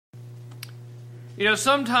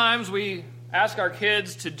Sometimes we ask our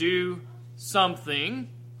kids to do something,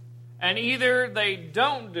 and either they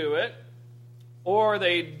don't do it, or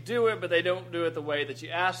they do it, but they don't do it the way that you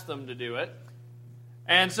ask them to do it.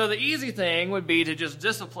 And so the easy thing would be to just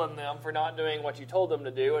discipline them for not doing what you told them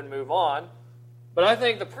to do and move on. But I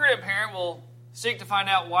think the prudent parent will seek to find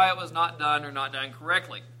out why it was not done or not done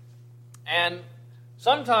correctly. And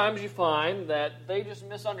sometimes you find that they just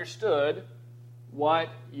misunderstood what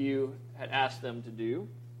you had asked them to do.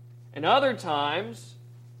 And other times,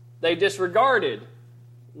 they disregarded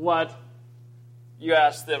what you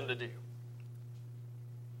asked them to do.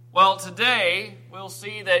 Well, today, we'll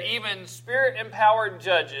see that even Spirit-empowered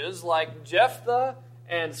judges like Jephthah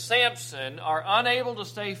and Samson are unable to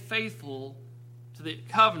stay faithful to the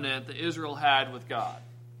covenant that Israel had with God.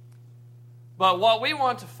 But what we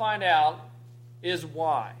want to find out is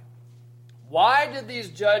why. Why did these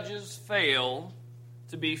judges fail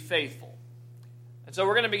to be faithful? And so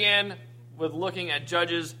we're going to begin with looking at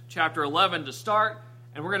Judges chapter 11 to start,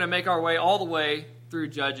 and we're going to make our way all the way through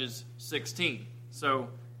Judges 16. So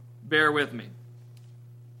bear with me.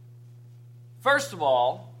 First of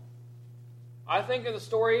all, I think in the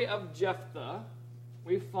story of Jephthah,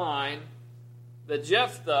 we find that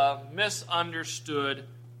Jephthah misunderstood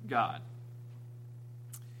God.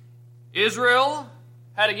 Israel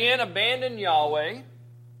had again abandoned Yahweh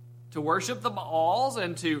to worship the Baals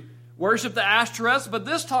and to worship the Ashtoreths, but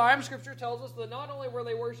this time Scripture tells us that not only were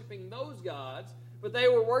they worshiping those gods, but they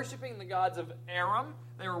were worshiping the gods of Aram,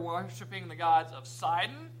 they were worshiping the gods of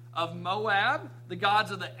Sidon, of Moab, the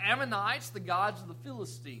gods of the Ammonites, the gods of the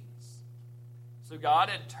Philistines. So God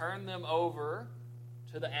had turned them over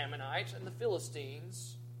to the Ammonites and the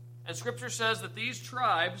Philistines, and Scripture says that these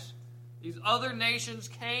tribes, these other nations,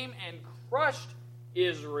 came and crushed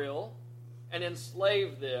Israel and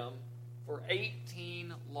enslaved them for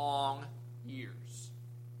 18 long years.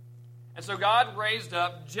 And so God raised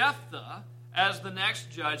up Jephthah as the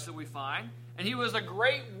next judge that we find, and he was a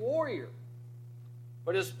great warrior,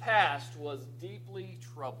 but his past was deeply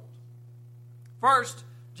troubled. First,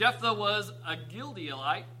 Jephthah was a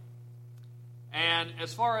Gileadite, and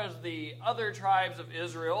as far as the other tribes of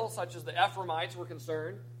Israel, such as the Ephraimites, were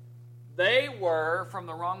concerned, they were from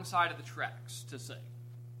the wrong side of the tracks, to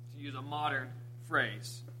use a modern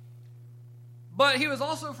phrase. But he was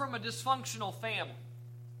also from a dysfunctional family.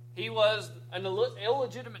 He was an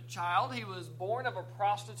illegitimate child. He was born of a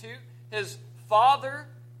prostitute. His father,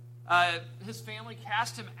 his family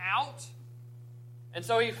cast him out. And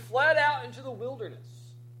so he fled out into the wilderness,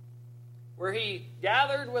 where he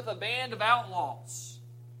gathered with a band of outlaws,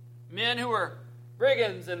 men who were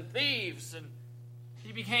brigands and thieves, and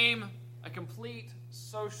he became a complete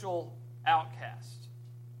social outcast.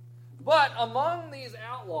 But among these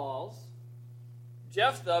outlaws,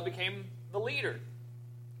 Jephthah became the leader.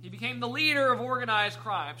 He became the leader of organized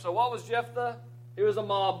crime. So what was Jephthah? He was a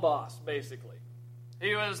mob boss, basically.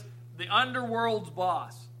 He was the underworld's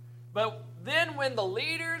boss. But then when the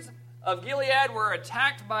leaders of Gilead were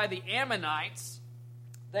attacked by the Ammonites,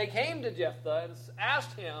 they came to Jephthah and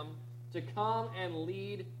asked him to come and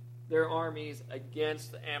lead their armies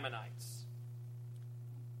against the Ammonites.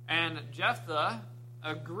 And Jephthah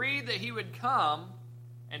agreed that he would come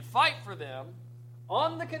and fight for them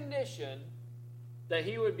on the condition that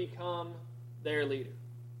he would become their leader.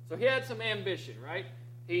 So he had some ambition, right?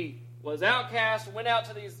 He was outcast, went out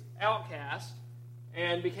to these outcasts,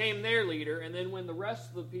 and became their leader. And then when the rest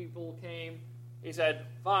of the people came, he said,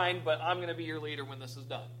 fine, but I'm going to be your leader when this is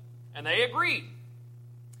done. And they agreed.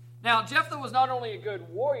 Now, Jephthah was not only a good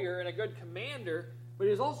warrior and a good commander, but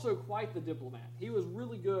he was also quite the diplomat. He was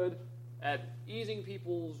really good at easing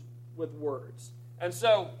people with words. And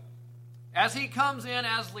so, as he comes in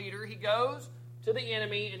as leader, he goes to the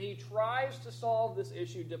enemy and he tries to solve this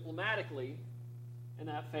issue diplomatically, and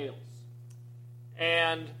that fails.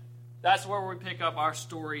 And that's where we pick up our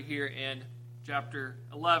story here in chapter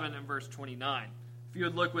 11 and verse 29. If you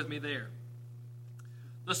would look with me there.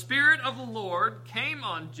 The Spirit of the Lord came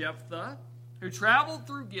on Jephthah, who traveled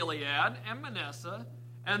through Gilead and Manasseh,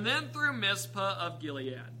 and then through Mizpah of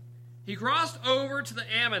Gilead. He crossed over to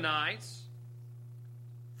the Ammonites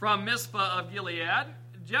from Mizpah of Gilead.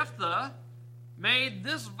 Jephthah made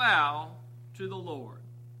this vow to the Lord.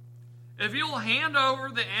 If you will hand over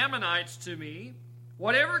the Ammonites to me,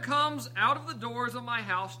 whatever comes out of the doors of my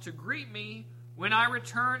house to greet me when I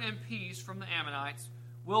return in peace from the Ammonites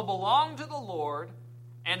will belong to the Lord,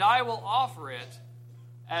 and I will offer it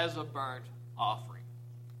as a burnt offering.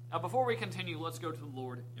 Now, before we continue, let's go to the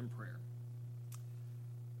Lord in prayer.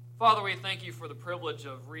 Father, we thank you for the privilege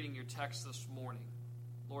of reading your text this morning.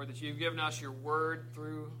 Lord, that you've given us your word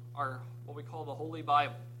through what we we call the Holy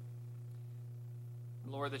Bible.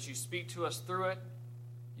 And Lord, that you speak to us through it.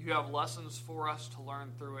 You have lessons for us to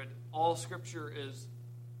learn through it. All Scripture is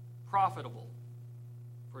profitable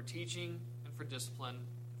for teaching and for discipline,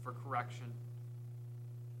 for correction,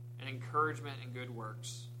 and encouragement in good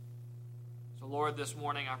works. So, Lord, this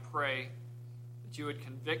morning I pray that you would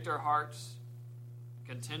convict our hearts,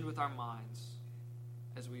 contend with our minds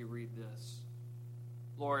as we read this.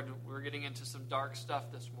 Lord, we're getting into some dark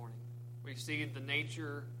stuff this morning. We see the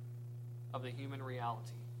nature of the human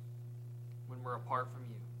reality when we're apart from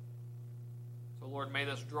you. So, Lord, may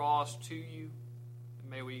this draw us to you,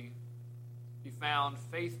 and may we be found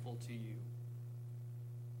faithful to you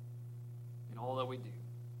in all that we do.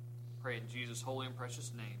 Pray in Jesus' holy and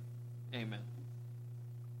precious name. Amen.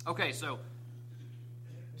 Okay, so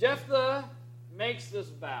Jephthah makes this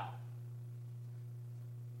vow.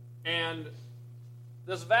 And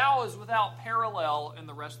this vow is without parallel in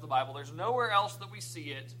the rest of the Bible. There's nowhere else that we see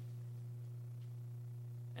it.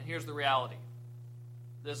 And here's the reality.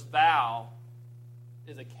 This vow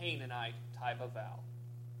is a Canaanite type of vow.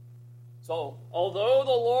 So, although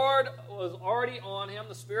the Lord was already on him,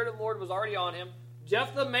 the Spirit of the Lord was already on him,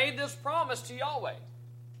 Jephthah made this promise to Yahweh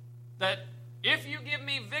that if you give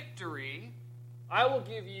me victory, I will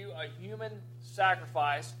give you a human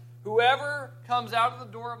sacrifice. Whoever comes out of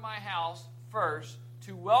the door of my house first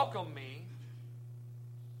to welcome me,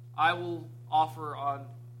 I will offer on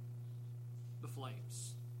the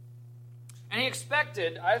flames. And he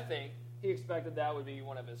expected, I think, that would be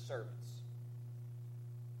one of his servants.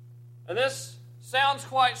 And this sounds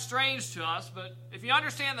quite strange to us, but if you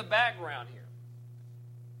understand the background here,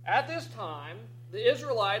 at this time, the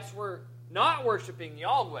Israelites were not worshiping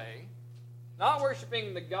Yahweh, not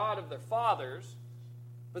worshiping the God of their fathers,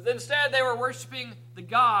 but instead they were worshiping the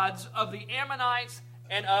gods of the Ammonites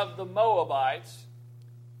and of the Moabites,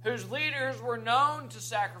 whose leaders were known to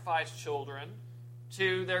sacrifice children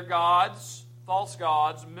to their gods, false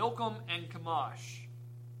gods, Milcom and Chemosh.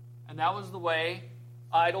 And that was the way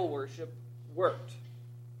idol worship worked.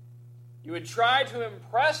 You would try to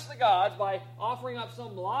impress the gods by offering up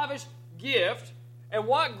some lavish gift, and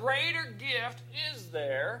what greater gift is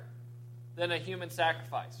there than a human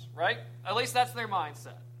sacrifice, right? At least that's their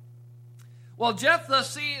mindset. Well, Jephthah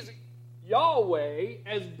sees Yahweh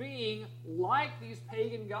as being like these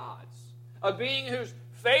pagan gods, a being whose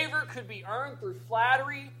favor could be earned through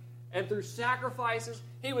flattery and through sacrifices.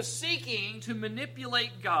 He was seeking to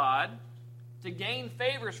manipulate God to gain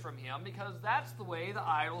favors from him because that's the way the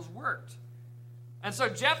idols worked. And so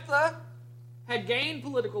Jephthah had gained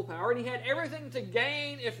political power, and he had everything to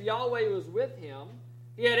gain if Yahweh was with him.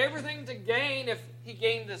 He had everything to gain if he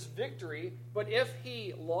gained this victory, but if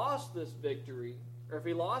he lost this victory, or if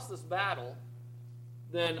he lost this battle,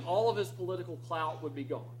 then all of his political clout would be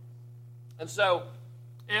gone. And so,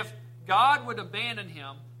 if God would abandon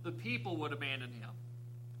him, the people would abandon him.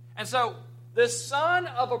 And so, the son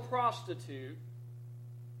of a prostitute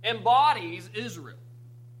embodies Israel.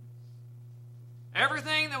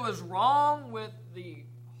 Everything that was wrong with the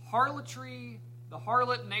harlotry, the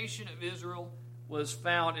harlot nation of Israel, was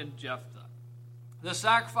found in Jephthah. The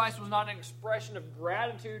sacrifice was not an expression of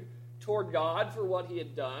gratitude toward God for what he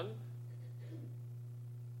had done.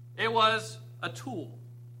 It was a tool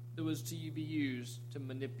that was to be used to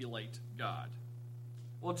manipulate God.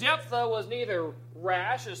 Well, Jephthah was neither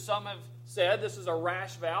rash, as some have said, this is a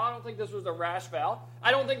rash vow. I don't think this was a rash vow.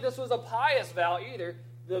 I don't think this was a pious vow either.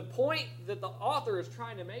 The point that the author is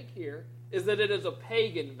trying to make here is that it is a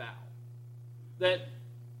pagan vow. That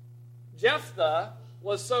Jephthah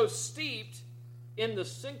was so steeped in the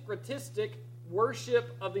syncretistic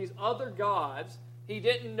worship of these other gods, he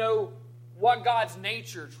didn't know what God's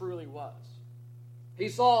nature truly was. He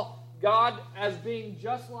saw God as being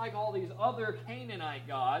just like all these other Canaanite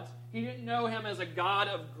gods. He didn't know him as a God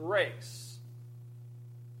of grace.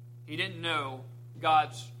 He didn't know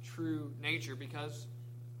God's true nature because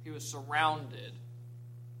he was surrounded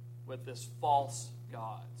with this false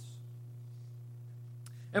gods.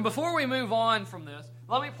 And before we move on from this,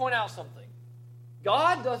 let me point out something.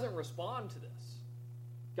 God doesn't respond to this.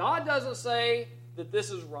 God doesn't say that this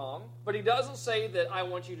is wrong, but he doesn't say that I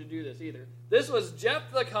want you to do this either. This was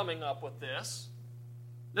Jephthah coming up with this.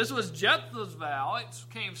 This was Jephthah's vow. It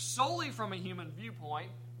came solely from a human viewpoint,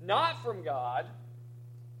 not from God.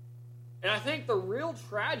 And I think the real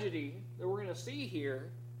tragedy that we're going to see here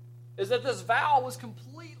is that this vow was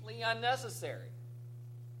completely unnecessary.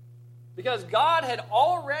 Because God had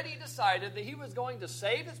already decided that he was going to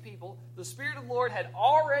save his people. The Spirit of the Lord had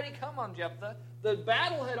already come on Jephthah. The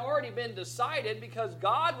battle had already been decided because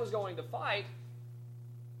God was going to fight.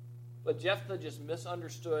 But Jephthah just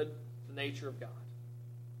misunderstood the nature of God.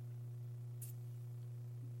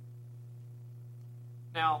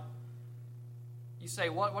 Now, you say,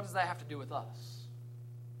 what does that have to do with us?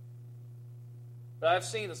 But I've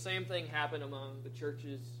seen the same thing happen among the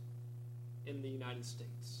churches in the United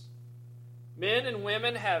States. Men and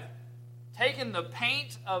women have taken the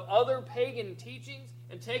paint of other pagan teachings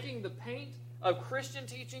and taking the paint of Christian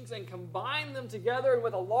teachings and combined them together, and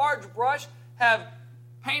with a large brush have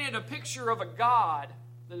painted a picture of a God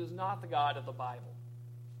that is not the God of the Bible.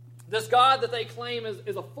 This God that they claim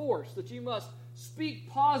is a force that you must speak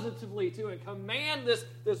positively to and command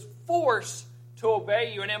this force to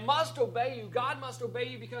obey you. And it must obey you. God must obey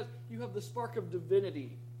you because you have the spark of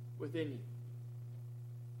divinity within you.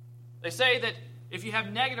 They say that if you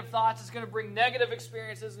have negative thoughts, it's going to bring negative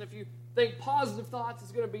experiences. And if you think positive thoughts,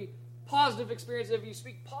 it's going to be positive experiences. If you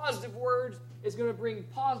speak positive words, it's going to bring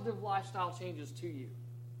positive lifestyle changes to you.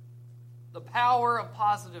 The power of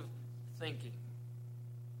positive thinking.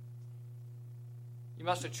 You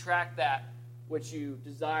must attract that which you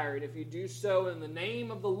desire. And if you do so in the name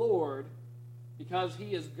of the Lord, because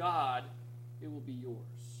He is God, it will be yours.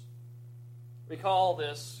 We call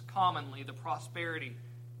this commonly the prosperity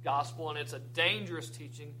gospel, and it's a dangerous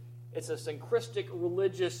teaching. It's a syncretic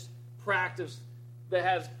religious practice that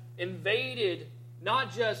has invaded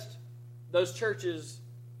not just those churches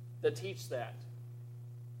that teach that,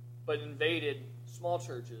 but invaded small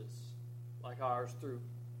churches like ours through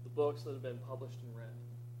the books that have been published and read,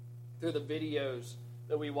 through the videos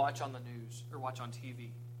that we watch on the news or watch on TV.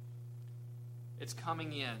 It's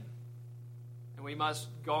coming in, and we must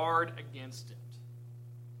guard against it.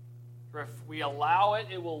 For if we allow it,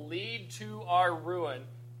 it will lead to our ruin.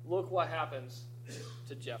 Look what happens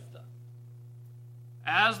to Jephthah.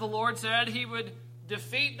 As the Lord said, He would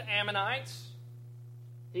defeat the Ammonites.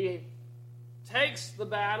 He takes the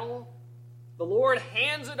battle. The Lord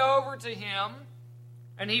hands it over to him,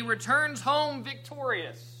 and he returns home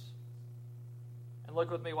victorious. And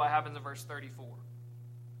look with me what happens in verse 34.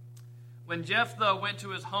 When Jephthah went to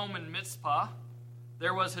his home in Mizpah,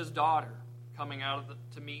 there was his daughter coming out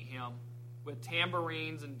to meet him with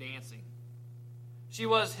tambourines and dancing. She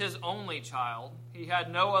was his only child. He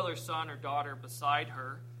had no other son or daughter beside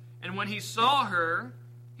her. And when he saw her,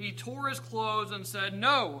 he tore his clothes and said,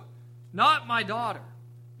 "No, not my daughter.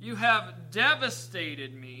 You have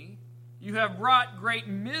devastated me. You have brought great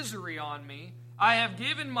misery on me. I have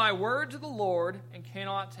given my word to the Lord and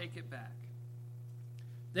cannot take it back."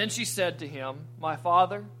 Then she said to him, "My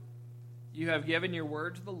father, you have given your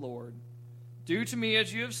word to the Lord. Do to me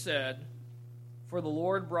as you have said, for the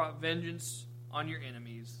Lord brought vengeance on your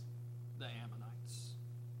enemies, the Ammonites."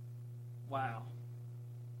 Wow.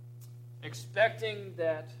 Expecting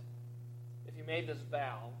that if he made this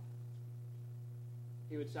vow,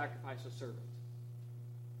 he would sacrifice a servant.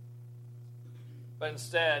 But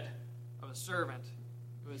instead of a servant,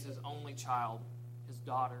 it was his only child, his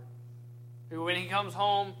daughter, who when he comes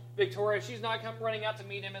home victorious, she's not running out to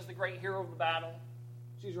meet him as the great hero of the battle.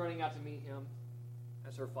 She's running out to meet him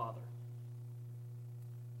as her father.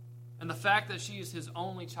 And the fact that she is his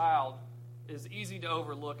only child is easy to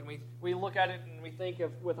overlook. And we look at it and we think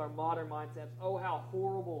of, with our modern mindsets, oh, how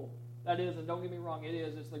horrible that is. And don't get me wrong, it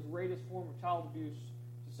is. It's the greatest form of child abuse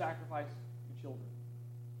to sacrifice your children.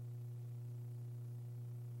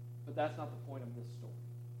 But that's not the point of this story.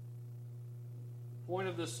 The point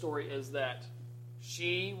of this story is that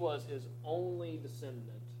she was his only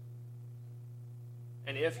descendant.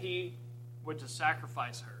 And if he were to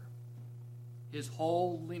sacrifice her, his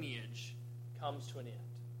whole lineage comes to an end.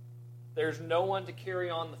 There's no one to carry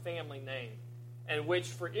on the family name, and which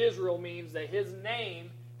for Israel means that his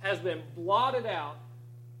name has been blotted out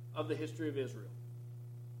of the history of Israel,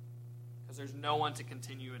 because there's no one to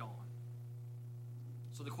continue it on.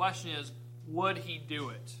 So the question is, would he do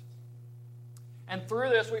it? And through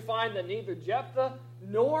this we find that neither Jephthah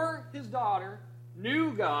nor his daughter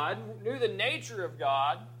knew God, knew the nature of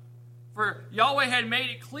God. For Yahweh had made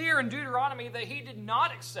it clear in Deuteronomy that he did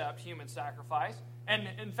not accept human sacrifice. And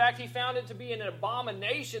in fact, he found it to be an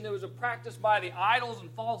abomination that was practiced by the idols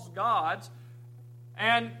and false gods.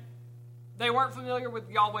 And they weren't familiar with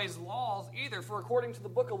Yahweh's laws either. For according to the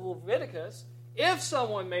book of Leviticus, if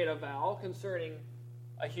someone made a vow concerning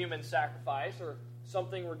a human sacrifice or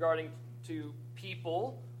something regarding to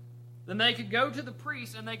people, then they could go to the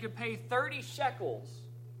priest and they could pay 30 shekels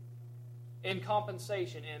in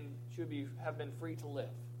compensation and should have been free to live.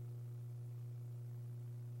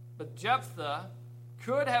 But Jephthah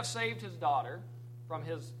could have saved his daughter from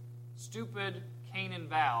his stupid Canaan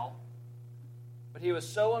vow, but he was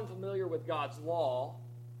so unfamiliar with God's law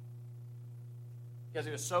because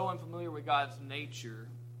he was so unfamiliar with God's nature,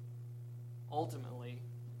 ultimately,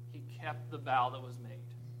 he kept the vow that was made.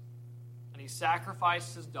 And he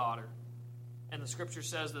sacrificed his daughter. And the scripture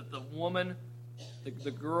says that the woman,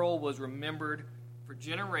 the girl, was remembered for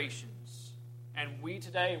generations. And we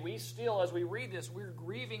today, we still, as we read this, we're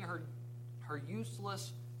grieving her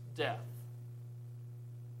useless death.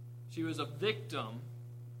 She was a victim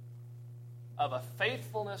of a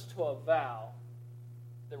faithfulness to a vow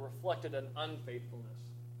that reflected an unfaithfulness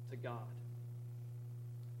to God.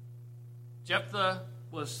 Jephthah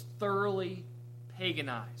was thoroughly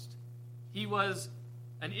paganized. He was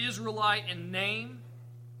an Israelite in name,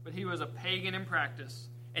 but he was a pagan in practice,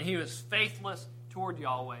 and he was faithless toward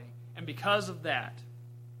Yahweh. And because of that,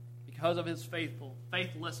 because of his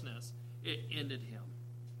faithlessness, it ended him.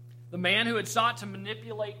 The man who had sought to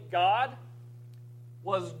manipulate God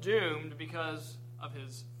was doomed because of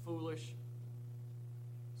his foolish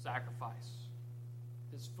sacrifice,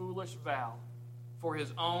 his foolish vow for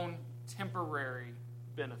his own temporary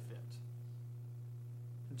benefit.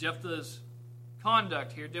 Jephthah's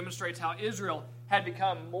conduct here demonstrates how Israel had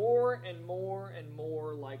become more and more and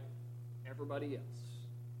more like everybody else,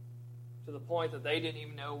 to the point that they didn't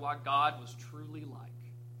even know what God was truly like.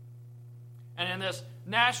 And in this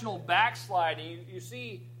national backsliding, you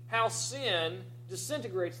see how sin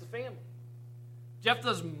disintegrates the family.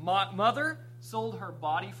 Jephthah's mother sold her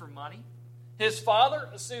body for money. His father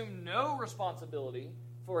assumed no responsibility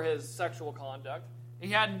for his sexual conduct.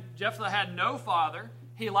 Jephthah had no father.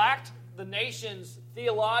 He lacked the nation's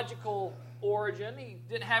theological origin. He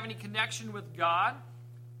didn't have any connection with God.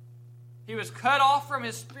 He was cut off from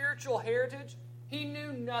his spiritual heritage. He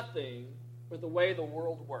knew nothing but the way the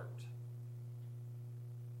world worked.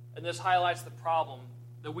 And this highlights the problem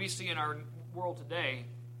that we see in our world today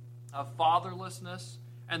of fatherlessness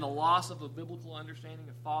and the loss of a biblical understanding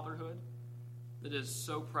of fatherhood that is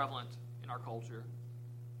so prevalent in our culture.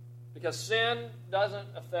 Because sin doesn't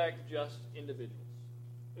affect just individuals.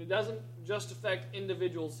 It doesn't just affect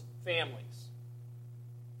individuals' families.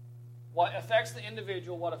 What affects the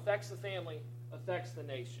individual, what affects the family, affects the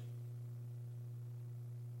nation.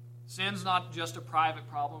 Sin's not just a private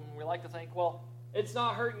problem. We like to think, well, it's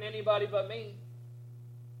not hurting anybody but me.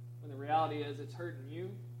 When the reality is it's hurting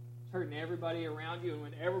you, it's hurting everybody around you, and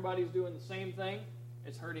when everybody's doing the same thing,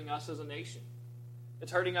 it's hurting us as a nation.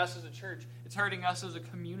 It's hurting us as a church. It's hurting us as a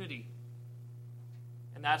community.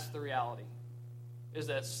 And that's the reality, is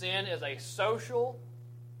that sin is a social,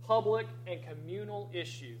 public, and communal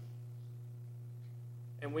issue.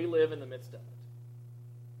 And we live in the midst of it.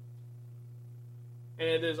 And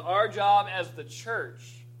it is our job as the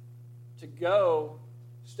church to go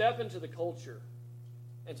step into the culture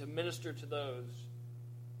and to minister to those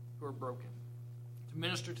who are broken, to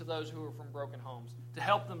minister to those who are from broken homes, to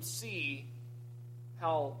help them see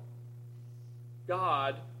how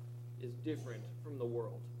God is different from the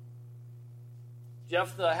world.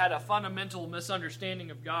 Jephthah had a fundamental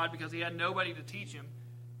misunderstanding of God because he had nobody to teach him,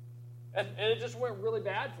 and it just went really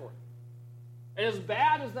bad for him. And as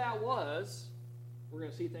bad as that was, we're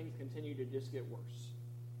going to see things continue to just get worse.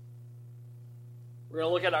 We're going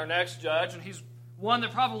to look at our next judge, and he's one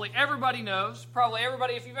that probably everybody knows. Probably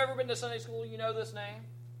everybody, if you've ever been to Sunday school, you know this name.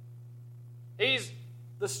 He's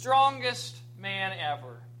the strongest man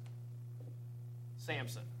ever,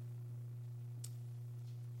 Samson.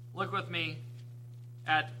 Look with me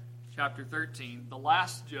at chapter 13, the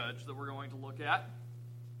last judge that we're going to look at.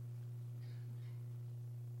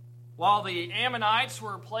 While the Ammonites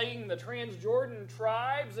were plaguing the Transjordan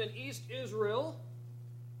tribes in East Israel,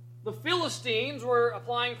 the Philistines were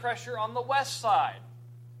applying pressure on the west side.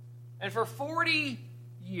 And for 40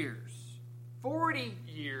 years,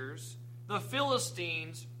 the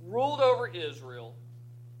Philistines ruled over Israel.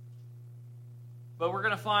 But we're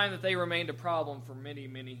going to find that they remained a problem for many,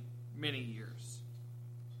 many, many years.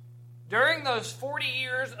 During those 40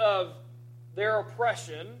 years of their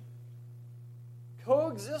oppression,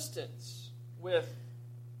 coexistence with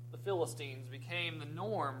the Philistines became the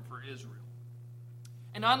norm for Israel.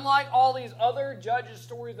 And unlike all these other judges'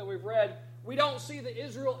 stories that we've read, we don't see that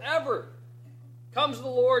Israel ever comes to the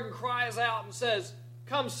Lord and cries out and says,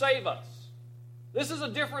 "Come save us." This is a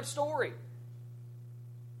different story.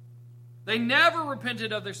 They never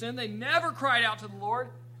repented of their sin. They never cried out to the Lord.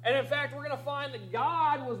 And in fact, we're going to find that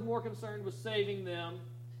God was more concerned with saving them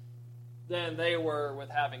than they were with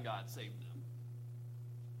having God save them.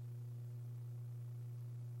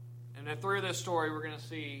 And then through this story, we're going to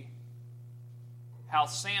see how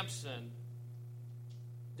Samson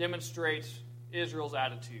demonstrates Israel's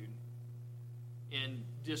attitude in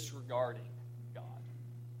disregarding God.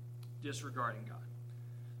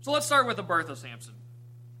 So let's start with the birth of Samson.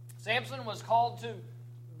 Samson was called to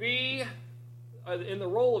be in the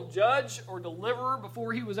role of judge or deliverer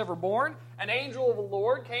before he was ever born. An angel of the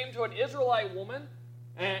Lord came to an Israelite woman,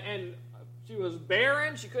 and she was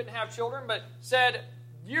barren. She couldn't have children, but said,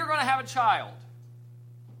 "You're going to have a child.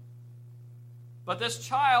 But this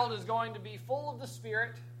child is going to be full of the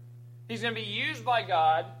Spirit. He's going to be used by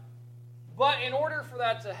God. But in order for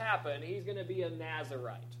that to happen, he's going to be a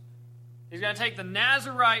Nazirite. He's going to take the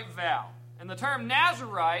Nazirite vow. And the term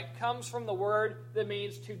Nazirite comes from the word that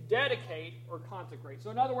means to dedicate or consecrate. So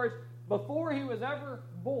in other words, before he was ever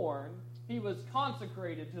born, he was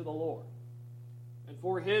consecrated to the Lord and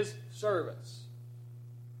for his service.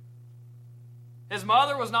 His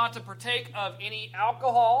mother was not to partake of any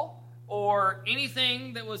alcohol or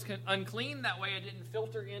anything that was unclean. That way it didn't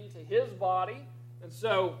filter into his body. And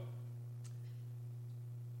so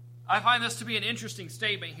I find this to be an interesting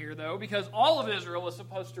statement here, though, because all of Israel was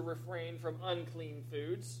supposed to refrain from unclean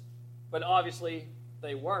foods, but obviously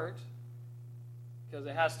they weren't, because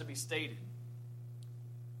it has to be stated.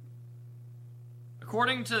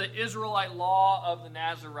 According to the Israelite law of the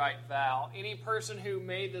Nazirite vow, any person who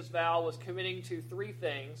made this vow was committing to three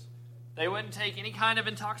things. They wouldn't take any kind of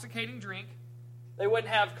intoxicating drink, they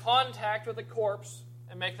wouldn't have contact with a corpse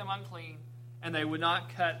and make them unclean, and they would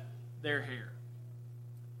not cut their hair.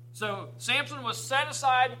 So Samson was set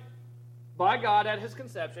aside by God at his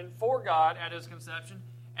conception, for God at his conception,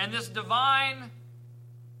 and this divine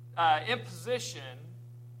imposition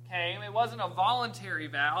came. It wasn't a voluntary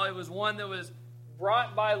vow. It was one that was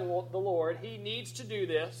brought by the Lord. He needs to do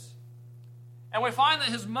this. And we find that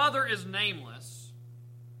his mother is nameless,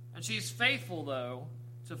 and she's faithful, though,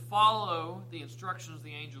 to follow the instructions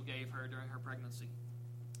the angel gave her during her pregnancy.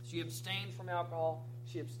 She abstained from alcohol.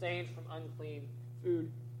 She abstained from unclean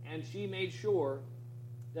food. And she made sure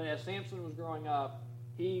that as Samson was growing up,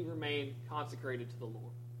 he remained consecrated to the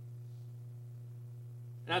Lord.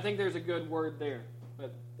 And I think there's a good word there.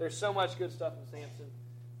 But there's so much good stuff in Samson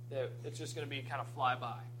that it's just going to be kind of fly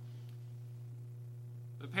by.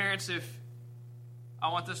 But parents,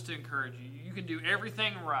 I want this to encourage you. You can do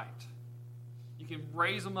everything right. You can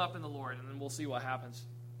raise them up in the Lord, and then we'll see what happens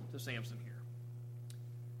to Samson here.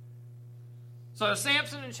 So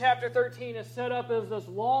Samson in chapter 13 is set up as this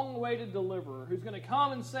long-awaited deliverer who's going to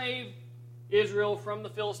come and save Israel from the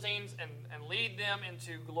Philistines and lead them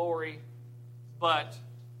into glory. But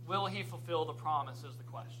will he fulfill the promise is the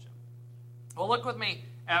question. Well, look with me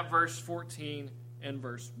at verse 14 and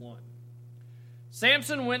verse 1.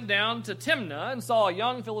 Samson went down to Timnah and saw a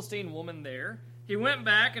young Philistine woman there. He went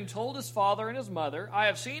back and told his father and his mother, "I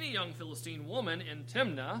have seen a young Philistine woman in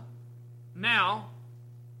Timnah. Now,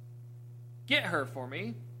 get her for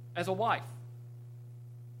me as a wife."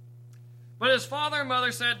 But his father and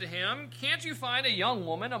mother said to him, "Can't you find a young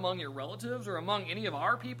woman among your relatives or among any of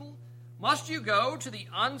our people? Must you go to the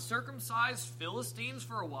uncircumcised Philistines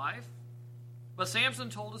for a wife?" But Samson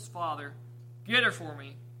told his father, "Get her for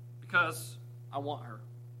me, because I want her."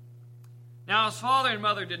 Now his father and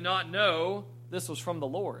mother did not know this was from the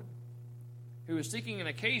Lord, who was seeking an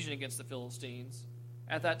occasion against the Philistines.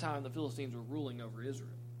 At that time, the Philistines were ruling over Israel.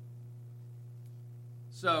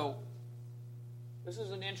 So, this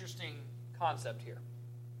is an interesting concept here.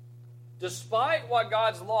 Despite what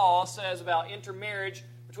God's law says about intermarriage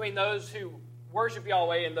between those who worship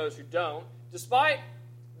Yahweh and those who don't, despite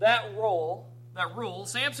that rule,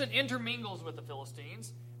 Samson intermingles with the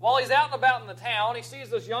Philistines. While he's out and about in the town, he sees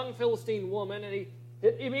this young Philistine woman, and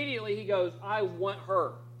immediately he goes, "I want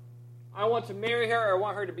her. I want to marry her. I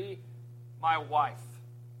want her to be my wife."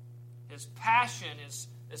 His passion is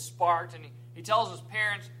sparked, and he tells his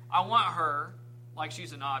parents, "I want her like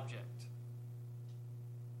she's an object."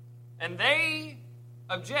 And they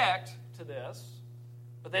object to this,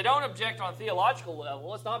 but they don't object on a theological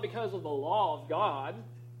level. It's not because of the law of God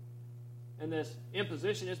and this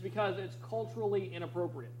imposition. It's because it's culturally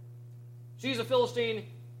inappropriate. She's a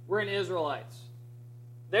Philistine. We're Israelites.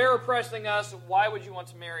 They're oppressing us. Why would you want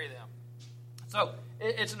to marry them? So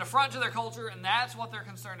it's an affront to their culture, and that's what they're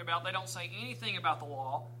concerned about. They don't say anything about the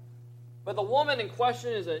law. But the woman in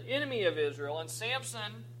question is an enemy of Israel, and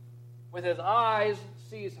Samson, with his eyes,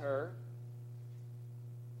 sees her,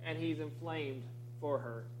 and he's inflamed for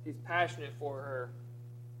her. He's passionate for her.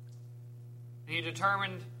 And he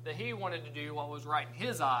determined that he wanted to do what was right in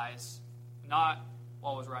his eyes, not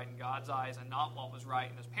what was right in God's eyes, and not what was right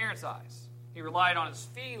in his parents' eyes. He relied on his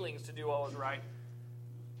feelings to do what was right,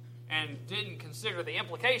 and didn't consider the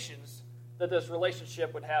implications that this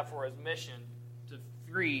relationship would have for his mission to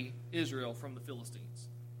free Israel from the Philistines.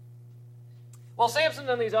 Well, Samson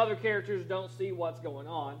and these other characters don't see what's going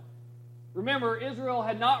on. Remember, Israel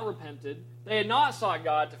had not repented. they had not sought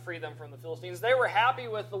God to free them from the Philistines. They were happy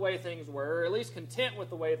with the way things were, or at least content with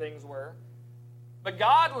the way things were. But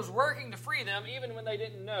God was working to free them even when they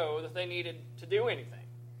didn't know that they needed to do anything.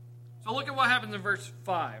 So look at what happens in verse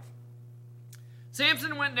 5.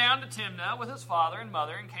 Samson went down to Timnah with his father and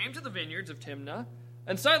mother and came to the vineyards of Timnah.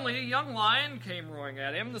 And suddenly a young lion came roaring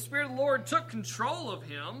at him. The Spirit of the Lord took control of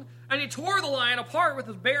him, and he tore the lion apart with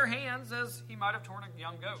his bare hands as he might have torn a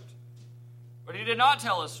young goat. But he did not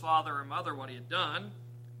tell his father or mother what he had done.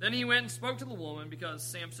 Then he went and spoke to the woman because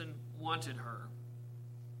Samson wanted her.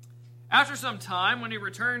 After some time, when he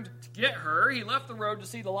returned to get her, he left the road to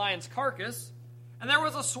see the lion's carcass, and there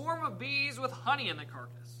was a swarm of bees with honey in the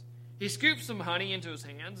carcass. He scooped some honey into his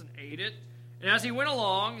hands and ate it, and as he went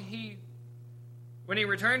along, when he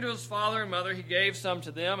returned to his father and mother, he gave some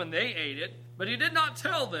to them, and they ate it, but he did not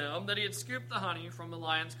tell them that he had scooped the honey from the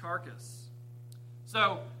lion's carcass.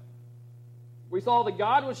 So, we saw that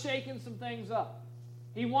God was shaking some things up.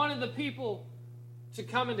 He wanted the people to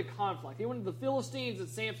come into conflict. He wanted the Philistines and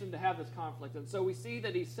Samson to have this conflict. And so we see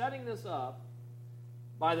that he's setting this up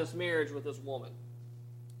by this marriage with this woman,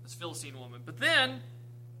 this Philistine woman. But then,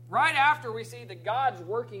 right after we see that God's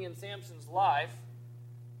working in Samson's life,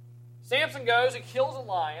 Samson goes and kills a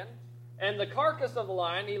lion, and the carcass of the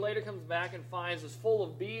lion, he later comes back and finds, is full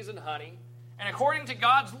of bees and honey. And according to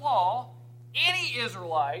God's law, any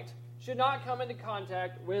Israelite should not come into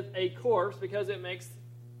contact with a corpse because it makes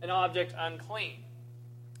an object unclean.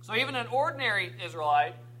 So even an ordinary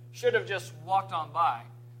Israelite should have just walked on by.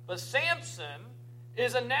 But Samson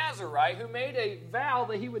is a Nazirite who made a vow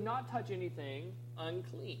that he would not touch anything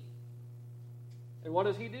unclean. And what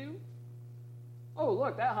does he do? Oh,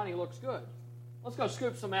 look, that honey looks good. Let's go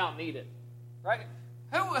scoop some out and eat it. Right?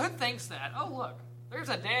 Who thinks that? Oh, look, there's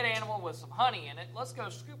a dead animal with some honey in it. Let's go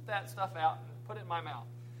scoop that stuff out and put it in my mouth.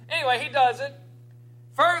 Anyway, he does it.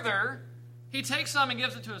 Further, he takes some and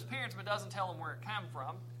gives it to his parents, but doesn't tell them where it came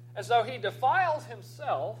from. And so he defiles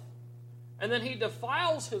himself, and then he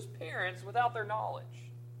defiles his parents without their knowledge.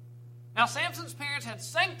 Now, Samson's parents had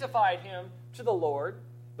sanctified him to the Lord,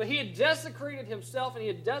 but he had desecrated himself and he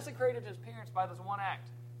had desecrated his parents by this one act.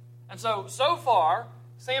 And so far,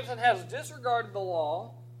 Samson has disregarded the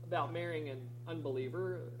law about marrying an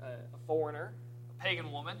unbeliever, a foreigner, a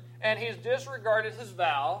pagan woman, and he's disregarded his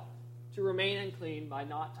vow to remain unclean by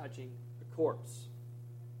not touching a corpse.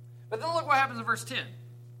 But then look what happens in verse 10.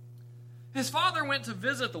 His father went to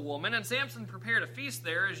visit the woman, and Samson prepared a feast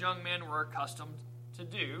there, as young men were accustomed to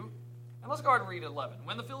do. And let's go ahead and read 11.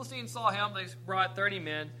 When the Philistines saw him, they brought 30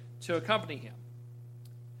 men to accompany him.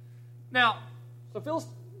 Now, so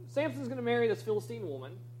Samson's going to marry this Philistine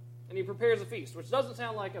woman, and he prepares a feast, which doesn't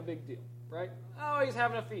sound like a big deal, right? Oh, he's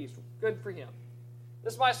having a feast. Good for him.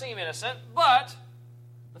 This might seem innocent, but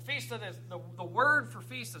the feast that is the word for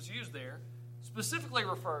feast that's used there specifically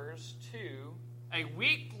refers to a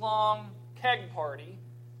week-long keg party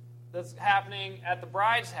that's happening at the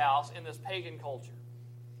bride's house in this pagan culture.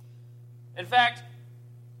 In fact,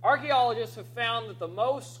 archaeologists have found that the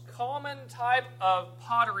most common type of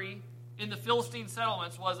pottery in the Philistine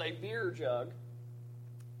settlements was a beer jug,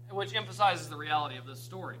 which emphasizes the reality of this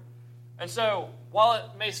story. And so, while it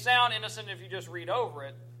may sound innocent if you just read over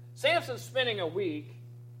it, Samson's spending a week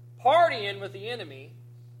partying with the enemy,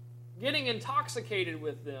 getting intoxicated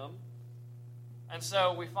with them, and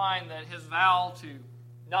so we find that his vow to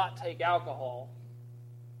not take alcohol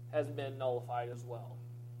has been nullified as well.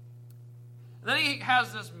 And then he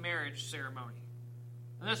has this marriage ceremony.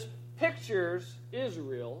 And this pictures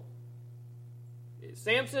Israel.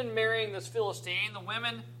 Samson marrying this Philistine. The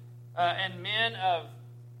women and men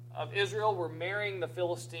of Israel were marrying the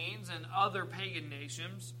Philistines and other pagan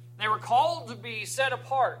nations. They were called to be set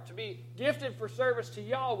apart, to be gifted for service to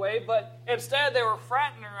Yahweh, but instead they were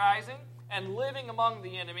fraternizing and living among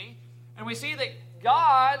the enemy. And we see that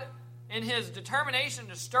God, in his determination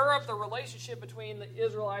to stir up the relationship between the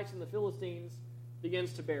Israelites and the Philistines,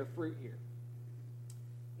 begins to bear fruit here.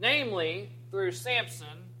 Namely, through Samson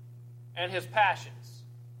and his passions,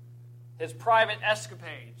 his private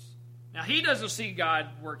escapades. Now, he doesn't see God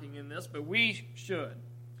working in this, but we should.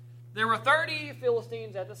 There were 30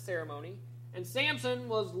 Philistines at the ceremony, and Samson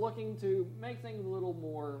was looking to make things a little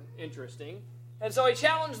more interesting. And so he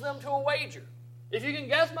challenged them to a wager. If you can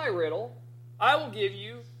guess my riddle, I will give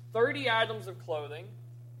you 30 items of clothing.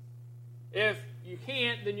 If you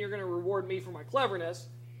can't, then you're going to reward me for my cleverness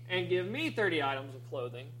and give me 30 items of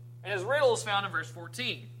clothing. And his riddle is found in verse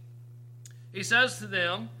 14. He says to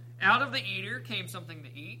them, out of the eater came something to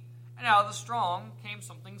eat, and out of the strong came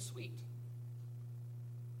something sweet.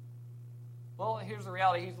 Well, here's the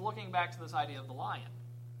reality. He's looking back to this idea of the lion.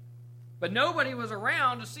 But nobody was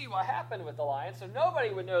around to see what happened with the lion, so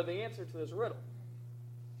nobody would know the answer to this riddle.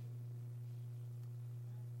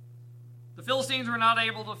 The Philistines were not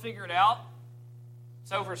able to figure it out.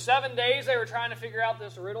 So for 7 days they were trying to figure out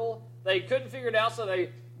this riddle. They couldn't figure it out, so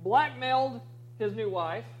they blackmailed his new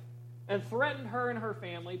wife and threatened her and her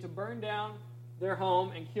family to burn down their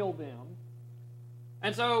home and kill them.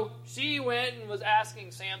 And so she went and was asking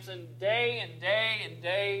Samson day and day and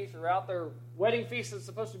day throughout their wedding feast. It's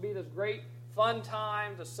supposed to be this great fun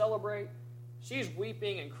time to celebrate. She's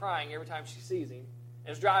weeping and crying every time she sees him,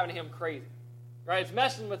 and it's driving him crazy. Right? It's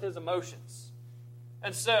messing with his emotions.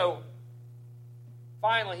 And so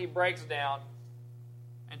finally he breaks down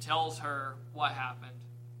and tells her what happened,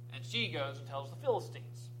 and she goes and tells the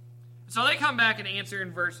Philistines. So they come back and answer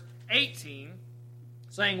in verse 18,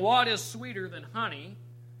 saying, "What is sweeter than honey,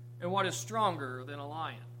 and what is stronger than a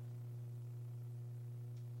lion?"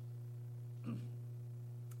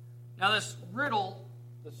 Now this riddle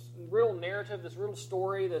narrative, this riddle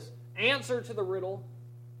story, this answer to the riddle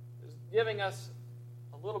is giving us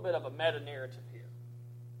a little bit of a meta-narrative here.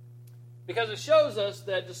 Because it shows us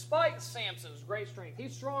that despite Samson's great strength,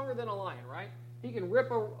 he's stronger than a lion, right? He can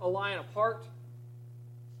rip a lion apart.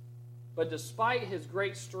 But despite his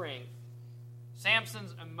great strength,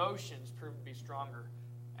 Samson's emotions prove to be stronger.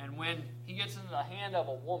 And when he gets into the hand of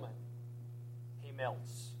a woman, he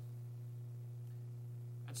melts.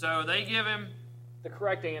 And so they give him the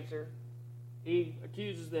correct answer. He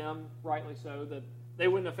accuses them, rightly so, that they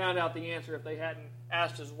wouldn't have found out the answer if they hadn't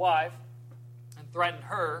asked his wife and threatened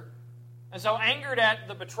her. And so angered at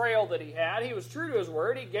the betrayal that he had, he was true to his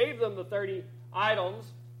word. He gave them the 30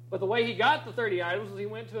 items. But the way he got the 30 items was he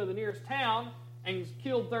went to the nearest town and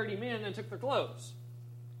killed 30 men and took their clothes.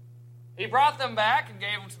 He brought them back and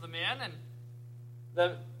gave them to the men,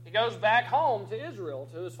 and he goes back home to Israel,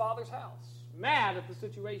 to his father's house, mad at the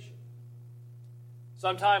situation.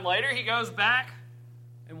 Sometime later, he goes back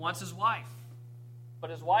and wants his wife. But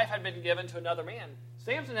his wife had been given to another man.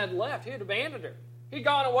 Samson had left. He had abandoned her. He'd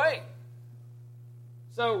gone away.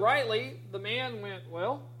 So rightly, the man went,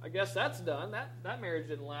 well, I guess that's done. That marriage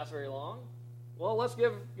didn't last very long. Well, let's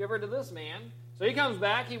give her to this man. So he comes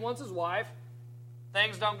back. He wants his wife.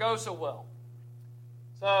 Things don't go so well.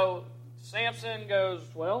 So Samson goes,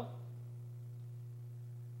 well,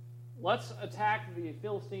 let's attack the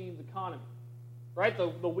Philistines' economy. Right? The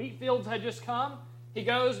wheat fields had just come. He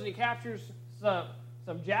goes and he captures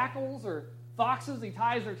some jackals or foxes. He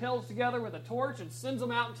ties their tails together with a torch and sends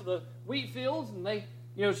them out into the wheat fields, and they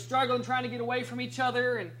struggling, trying to get away from each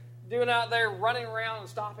other and doing out there running around and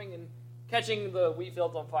stopping and catching the wheat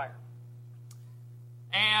fields on fire.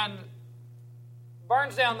 And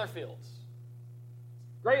burns down their fields,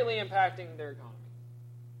 greatly impacting their economy.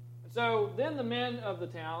 And so then the men of the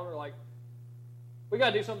town are like, we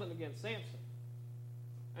got to do something against Samson.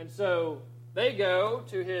 And so they go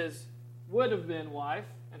to his would-have-been wife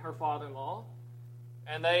and her father-in-law,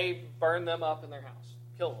 and they burn them up in their house,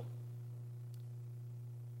 kill them.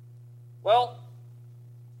 Well,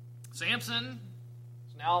 Samson,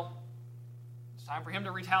 now it's time for him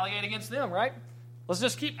to retaliate against them, right? Let's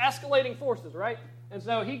just keep escalating forces, right? And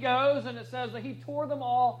so he goes, and it says that he tore them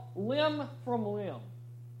all limb from limb.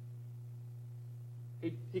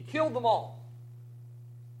 He killed them all.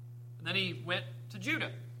 And then he went to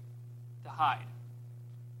Judah to hide.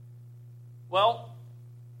 Well,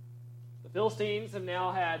 the Philistines have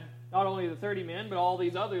now had not only the 30 men, but all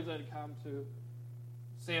these others that had come to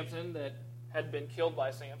Samson that had been killed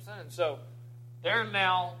by Samson. And so they're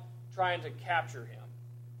now trying to capture him.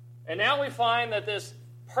 And now we find that this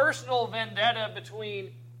personal vendetta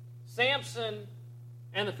between Samson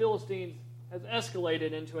and the Philistines has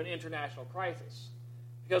escalated into an international crisis.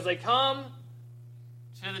 Because they come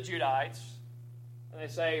to the Judahites and they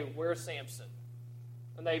say, where's Samson?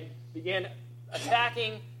 And they begin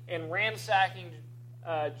attacking and ransacking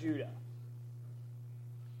Judah.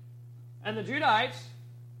 And the Judahites,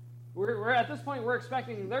 we're at this point, we're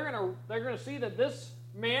expecting they're going to see that this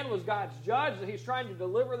man was God's judge, that he's trying to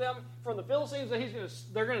deliver them from the Philistines, that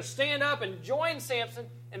they're going to stand up and join Samson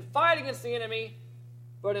and fight against the enemy.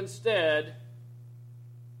 But instead,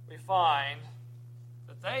 we find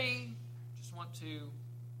that they just want to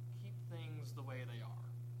keep things the way they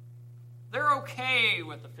are. They're okay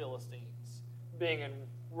with the Philistines being in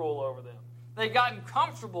rule over them. They'd gotten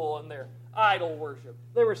comfortable in their idol worship.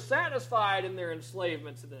 They were satisfied in their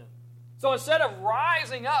enslavement to them. So instead of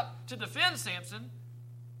rising up to defend Samson,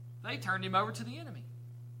 they turned him over to the enemy.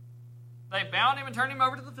 They bound him and turned him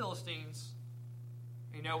over to the Philistines.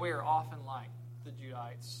 You know, we are often like the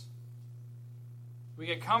Judahites. We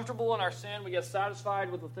get comfortable in our sin. We get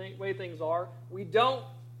satisfied with the way things are. We don't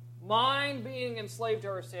mind being enslaved to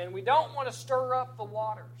our sin. We don't want to stir up the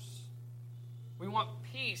waters. We want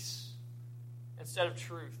peace instead of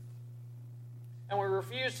truth. And we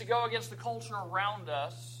refuse to go against the culture around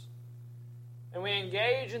us. And we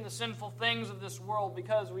engage in the sinful things of this world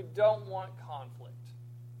because we don't want conflict.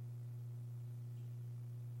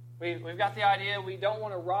 We've got the idea we don't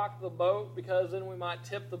want to rock the boat because then we might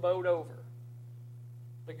tip the boat over.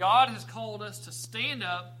 But God has called us to stand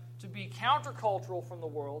up, to be countercultural from the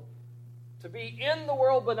world, to be in the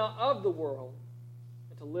world but not of the world,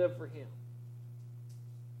 and to live for Him.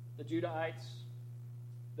 The Judahites,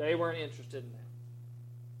 they weren't interested in that.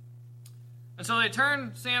 And so they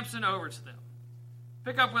turned Samson over to them.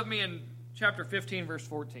 Pick up with me in chapter 15, verse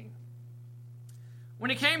 14. When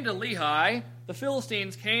he came to Lehi, the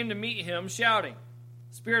Philistines came to meet him, shouting.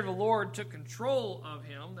 The Spirit of the Lord took control of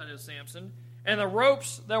him, that is Samson, and the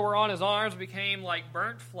ropes that were on his arms became like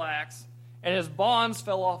burnt flax, and his bonds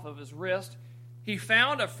fell off of his wrist. He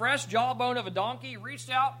found a fresh jawbone of a donkey, reached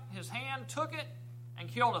out his hand, took it, and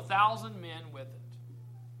killed 1,000 men with it.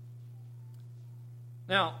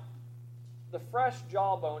 Now, the fresh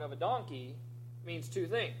jawbone of a donkey means two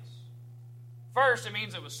things. First, it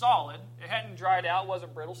means it was solid. It hadn't dried out,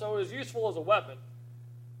 wasn't brittle, so it was useful as a weapon.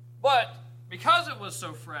 But because it was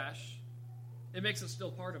so fresh, it makes it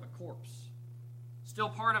still part of a corpse, still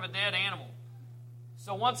part of a dead animal.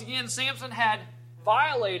 So once again, Samson had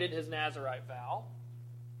violated his Nazirite vow,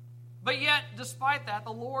 but yet, despite that,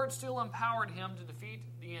 the Lord still empowered him to defeat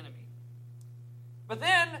the enemy. But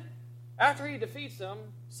then, after he defeats them,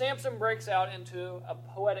 Samson breaks out into a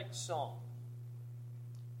poetic song.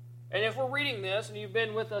 And if we're reading this, and you've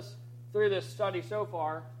been with us through this study so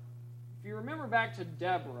far, if you remember back to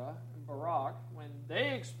Deborah and Barak, when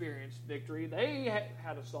they experienced victory, they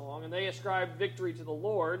had a song, and they ascribed victory to the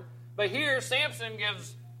Lord. But here, Samson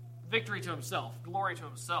gives victory to himself, glory to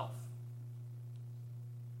himself.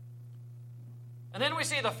 And then we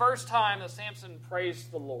see the first time that Samson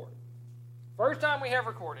praised the Lord. First time we have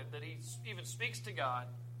recorded that he even speaks to God.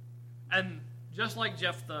 And just like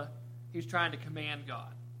Jephthah, he's trying to command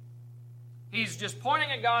God. He's just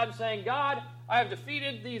pointing at God and saying, God, I have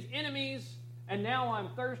defeated these enemies, and now I'm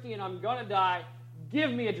thirsty and I'm going to die.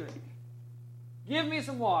 Give me a drink. Give me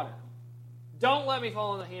some water. Don't let me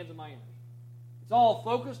fall in the hands of my enemy. It's all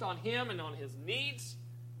focused on him and on his needs,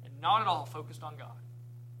 and not at all focused on God.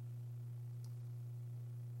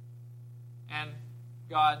 And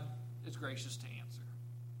God is gracious to answer.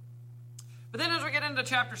 But then as we get into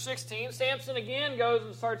chapter 16, Samson again goes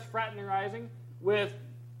and starts fraternizing with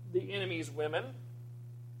the enemy's women.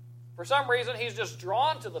 For some reason, he's just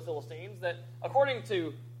drawn to the Philistines that, according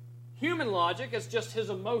to human logic, it's just his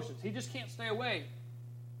emotions. He just can't stay away.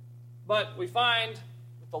 But we find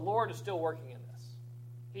that the Lord is still working in this.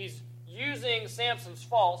 He's using Samson's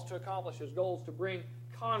faults to accomplish his goals, to bring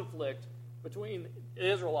conflict between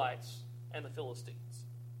the Israelites and the Philistines.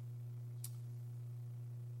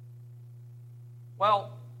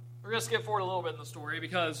 Well, we're going to skip forward a little bit in the story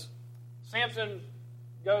because Samson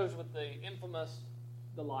goes with the infamous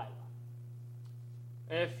Delilah.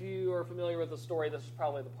 And if you are familiar with the story, this is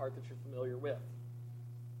probably the part that you're familiar with.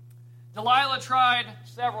 Delilah tried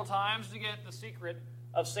several times to get the secret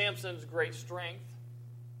of Samson's great strength.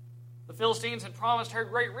 The Philistines had promised her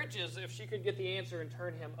great riches if she could get the answer and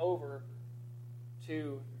turn him over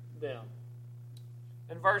to them.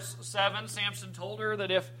 In verse 7, Samson told her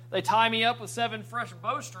that if they tie me up with 7 fresh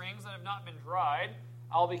bowstrings that have not been dried,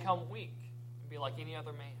 I'll become weak and be like any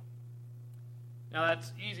other man. Now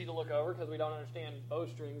that's easy to look over because we don't understand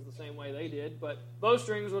bowstrings the same way they did, but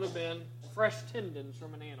bowstrings would have been fresh tendons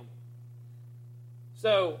from an animal.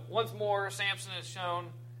 So, once more, Samson is shown,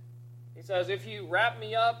 he says, if you wrap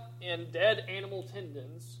me up in dead animal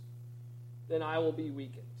tendons, then I will be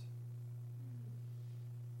weakened.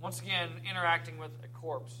 Once again, interacting with a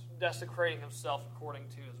corpse, desecrating himself according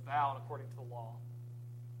to his vow and according to the law.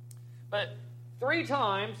 But 3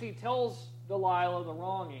 times he tells Delilah the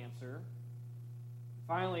wrong answer.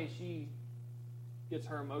 Finally, she gets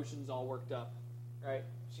her emotions all worked up, right?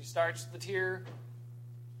 She starts the tear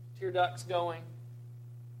ducts going.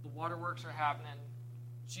 The waterworks are happening.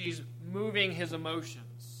 She's moving his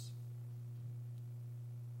emotions.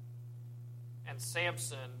 And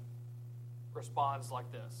Samson responds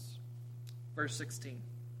like this. Verse 16.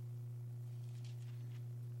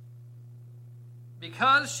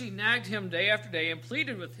 Because she nagged him day after day and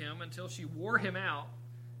pleaded with him until she wore him out,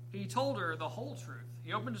 he told her the whole truth.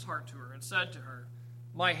 He opened his heart to her and said to her,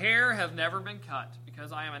 my hair has never been cut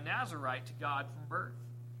because I am a Nazirite to God from birth.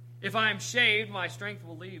 If I am shaved, my strength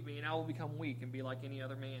will leave me and I will become weak and be like any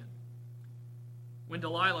other man. When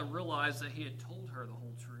Delilah realized that he had told her the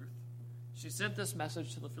whole truth, she sent this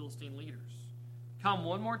message to the Philistine leaders. Come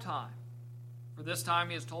one more time, for this time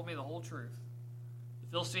he has told me the whole truth. The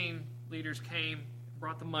Philistine leaders came and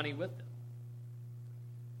brought the money with them.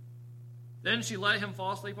 Then she let him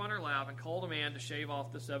fall asleep on her lap and called a man to shave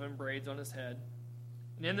off the 7 braids on his head.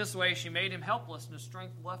 And in this way she made him helpless and his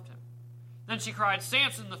strength left him. Then she cried,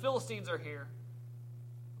 Samson, the Philistines are here.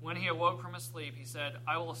 When he awoke from his sleep, he said,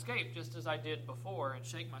 I will escape just as I did before and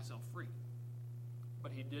shake myself free.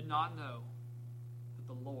 But he did not know that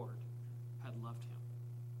the Lord had left him.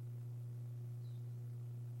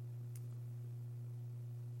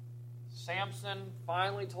 Samson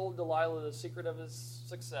finally told Delilah the secret of his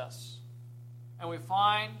success. And we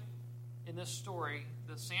find in this story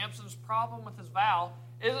that Samson's problem with his vow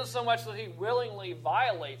isn't so much that he willingly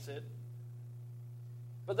violates it,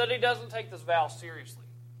 but that he doesn't take this vow seriously.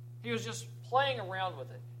 He was just playing around with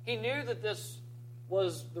it. He knew that this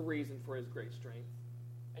was the reason for his great strength,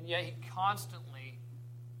 and yet he constantly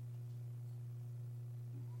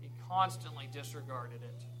disregarded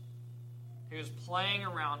it. He was playing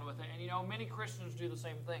around with it. And many Christians do the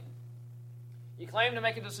same thing. You claim to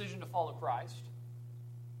make a decision to follow Christ,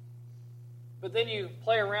 but then you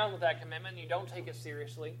play around with that commitment and you don't take it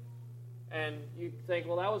seriously. And you think,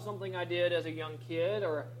 well, that was something I did as a young kid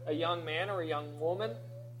or a young man or a young woman.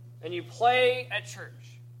 And you play at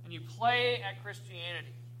church and you play at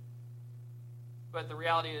Christianity. But the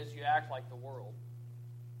reality is you act like the world.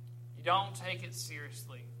 You don't take it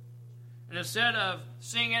seriously. And instead of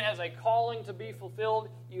seeing it as a calling to be fulfilled,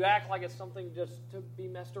 you act like it's something just to be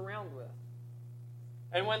messed around with.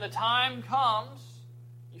 And when the time comes,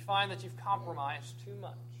 you find that you've compromised too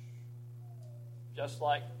much. Just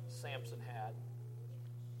like Samson had.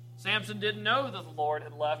 Samson didn't know that the Lord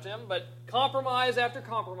had left him, but compromise after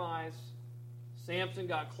compromise, Samson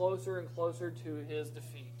got closer and closer to his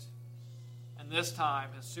defeat. And this time,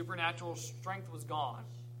 his supernatural strength was gone.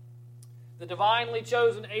 The divinely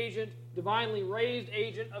chosen agent, divinely raised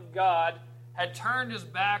agent of God had turned his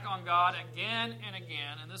back on God again and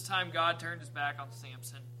again, and this time God turned his back on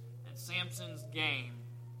Samson, and Samson's game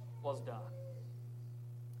was done.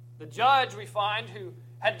 The judge, we find, who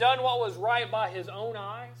had done what was right by his own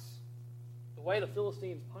eyes, the way the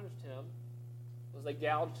Philistines punished him was they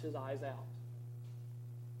gouged his eyes out.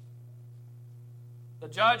 The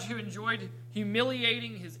judge who enjoyed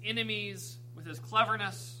humiliating his enemies with his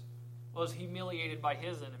cleverness was humiliated by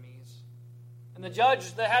his enemies. And the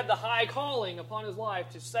judge that had the high calling upon his life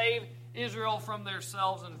to save Israel from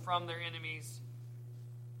themselves and from their enemies,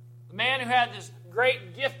 the man who had this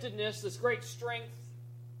great giftedness, this great strength,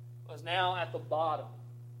 was now at the bottom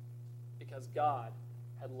because God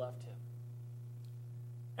had left him.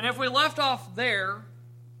 And if we left off there,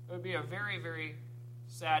 it would be a very, very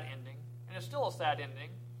sad ending. And it's still a sad ending.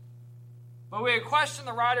 But we would question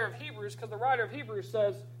the writer of Hebrews because the writer of Hebrews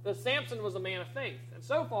says that Samson was a man of faith. And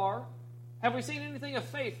so far, have we seen anything of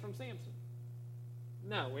faith from Samson?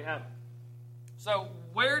 No, we haven't. So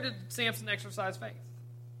where did Samson exercise faith?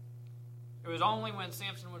 It was only when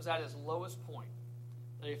Samson was at his lowest point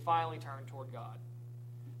that he finally turned toward God.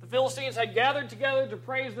 The Philistines had gathered together to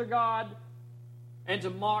praise their God and to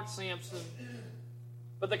mock Samson.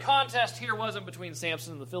 But the contest here wasn't between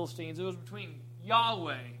Samson and the Philistines. It was between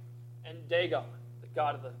Yahweh and Dagon, the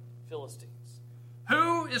god of the Philistines.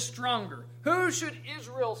 Who is stronger? Who should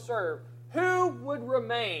Israel serve? Who would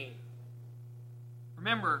remain?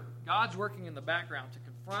 Remember, God's working in the background to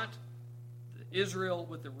confront Israel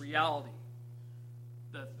with the reality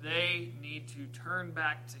that they need to turn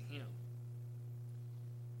back to Him.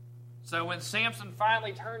 So when Samson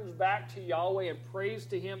finally turns back to Yahweh and prays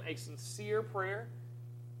to Him a sincere prayer,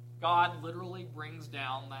 God literally brings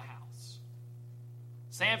down the house.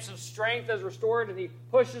 Samson's strength is restored and he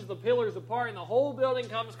pushes the pillars apart and the whole building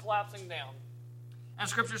comes collapsing down. And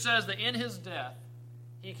Scripture says that in his death,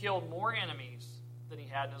 he killed more enemies than he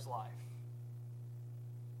had in his life.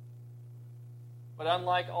 But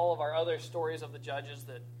unlike all of our other stories of the judges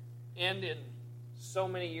that end in so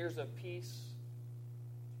many years of peace,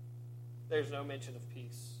 there's no mention of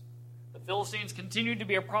peace. The Philistines continued to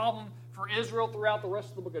be a problem for Israel throughout the rest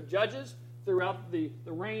of the book of Judges, throughout the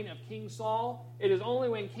reign of King Saul. It is only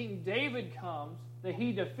when King David comes that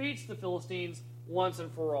he defeats the Philistines once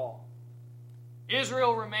and for all.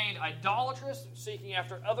 Israel remained idolatrous, seeking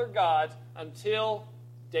after other gods until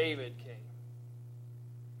David came.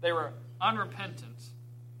 They were unrepentant.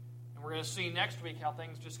 And we're going to see next week how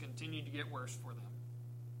things just continued to get worse for them.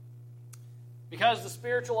 Because the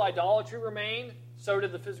spiritual idolatry remained, so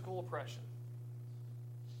did the physical oppression.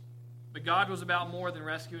 But God was about more than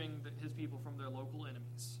rescuing His people from their local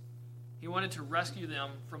enemies. He wanted to rescue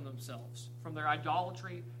them from themselves, from their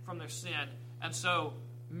idolatry, from their sin. And so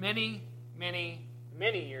many, many,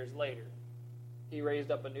 many years later, he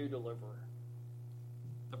raised up a new deliverer.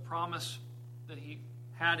 The promise that he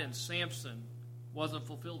had in Samson wasn't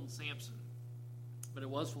fulfilled in Samson, but it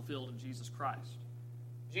was fulfilled in Jesus Christ.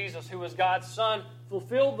 Jesus, who was God's Son,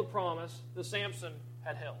 fulfilled the promise that Samson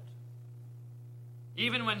had held.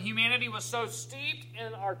 Even when humanity was so steeped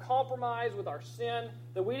in our compromise with our sin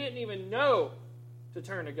that we didn't even know to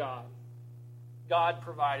turn to God, God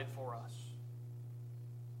provided for us.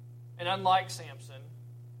 And unlike Samson,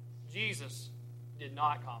 Jesus did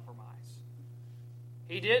not compromise.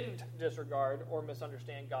 He didn't disregard or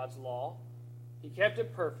misunderstand God's law. He kept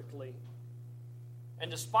it perfectly. And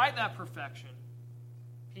despite that perfection,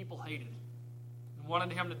 people hated him and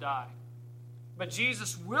wanted him to die. But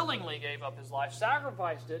Jesus willingly gave up his life,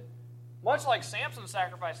 sacrificed it, much like Samson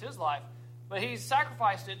sacrificed his life, but he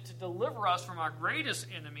sacrificed it to deliver us from our greatest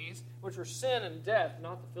enemies, which were sin and death,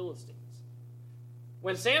 not the Philistines.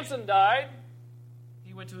 When Samson died,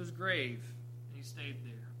 he went to his grave and he stayed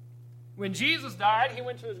there. When Jesus died, he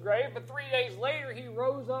went to his grave, but 3 days later he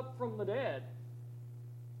rose up from the dead.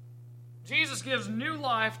 Jesus gives new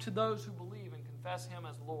life to those who believe and confess him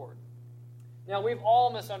as Lord. Now, we've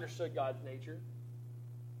all misunderstood God's nature.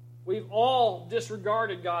 We've all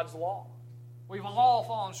disregarded God's law. We've all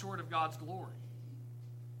fallen short of God's glory.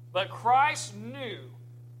 But Christ knew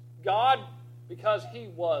God because he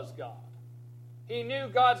was God. He knew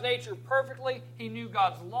God's nature perfectly. He knew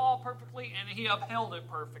God's law perfectly, and he upheld it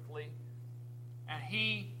perfectly. And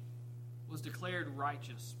he was declared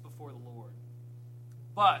righteous before the Lord.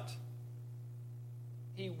 But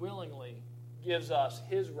he willingly gives us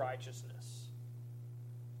his righteousness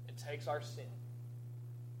and takes our sin.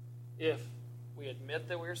 If we admit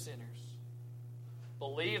that we're sinners,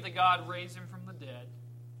 believe that God raised him from the dead,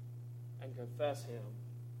 and confess him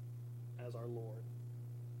as our Lord.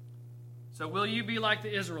 So will you be like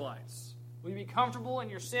the Israelites? Will you be comfortable in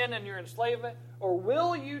your sin and your enslavement? Or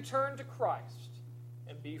will you turn to Christ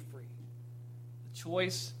and be free? The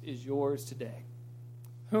choice is yours today.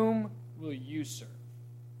 Whom will you serve?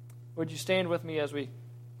 Would you stand with me as we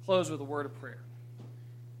close with a word of prayer?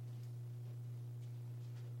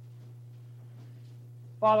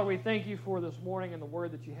 Father, we thank you for this morning and the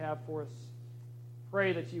word that you have for us.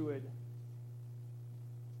 Pray that you would,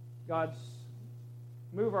 God,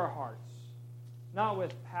 move our hearts, not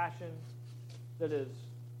with passion that is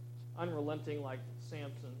unrelenting like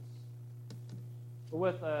Samson's, but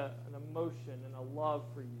with an emotion and a love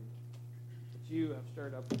for you that you have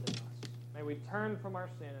stirred up within us. May we turn from our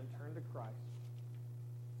sin and turn to Christ.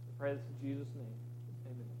 We pray this in Jesus' name.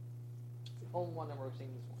 Amen. It's the only one that we're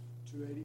singing this morning. 280.